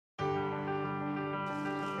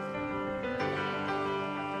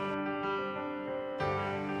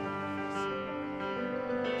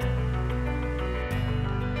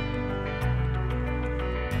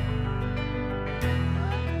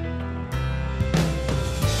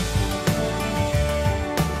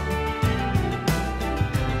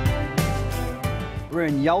We're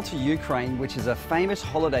in Yalta, Ukraine, which is a famous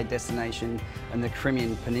holiday destination in the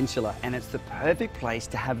Crimean peninsula, and it's the perfect place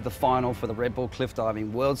to have the final for the Red Bull Cliff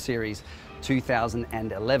Diving World Series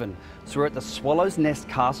 2011. So we're at the Swallow's Nest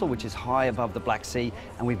Castle, which is high above the Black Sea,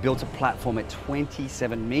 and we've built a platform at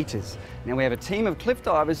 27 meters. Now we have a team of cliff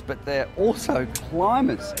divers, but they're also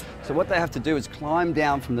climbers. So what they have to do is climb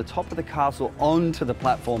down from the top of the castle onto the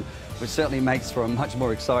platform, which certainly makes for a much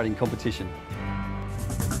more exciting competition.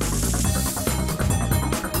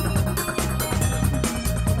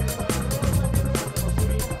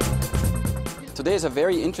 Today is a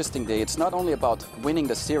very interesting day. It's not only about winning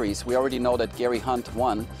the series. We already know that Gary Hunt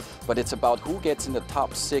won, but it's about who gets in the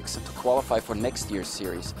top 6 to qualify for next year's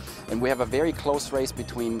series. And we have a very close race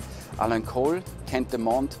between Alain Cole, Kent de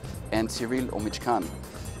Mont, and Cyril Omichkan.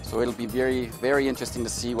 So it'll be very, very interesting to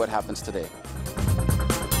see what happens today.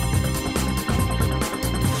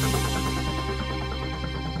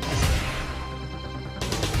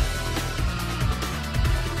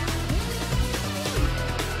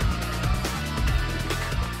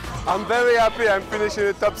 I'm very happy. I'm finishing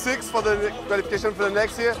the top 6 for the qualification for the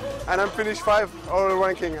next year, and I'm finished 5 overall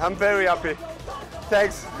ranking. I'm very happy.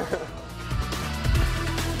 Thanks.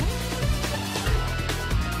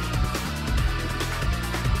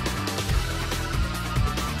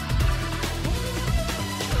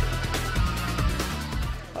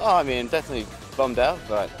 Oh, I mean, definitely bummed out,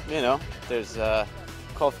 but you know, there's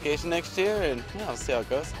qualification next year, and yeah, we'll see how it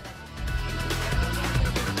goes.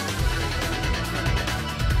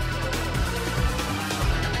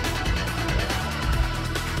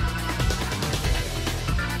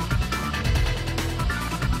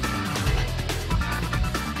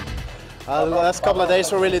 The last couple of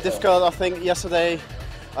days were really difficult. I think yesterday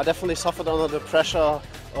I definitely suffered under the pressure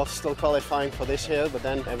of still qualifying for this year, but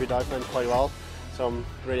then every dive went quite well. So I'm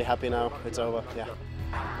really happy now it's over. Yeah.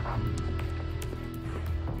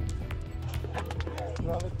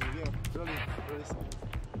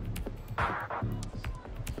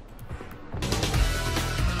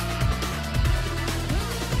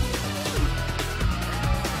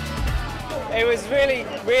 It was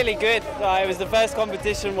really good. It was the first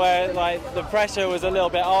competition where the pressure was a little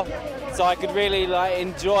bit off, so I could really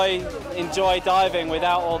enjoy diving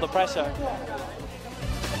without all the pressure.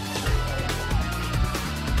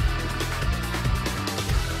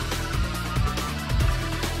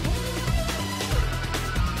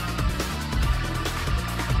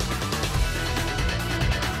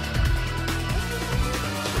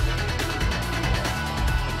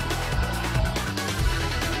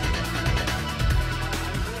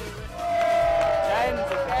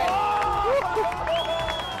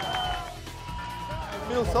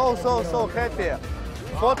 I feel so happy.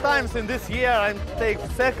 4 times in this year I take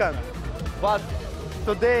 2nd, but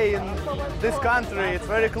today in this country, it's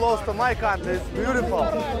very close to my country, it's beautiful.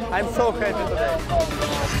 I'm so happy today.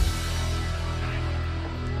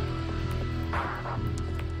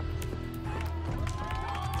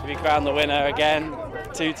 To be crowned the winner again,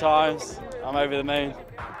 2 times, I'm over the moon.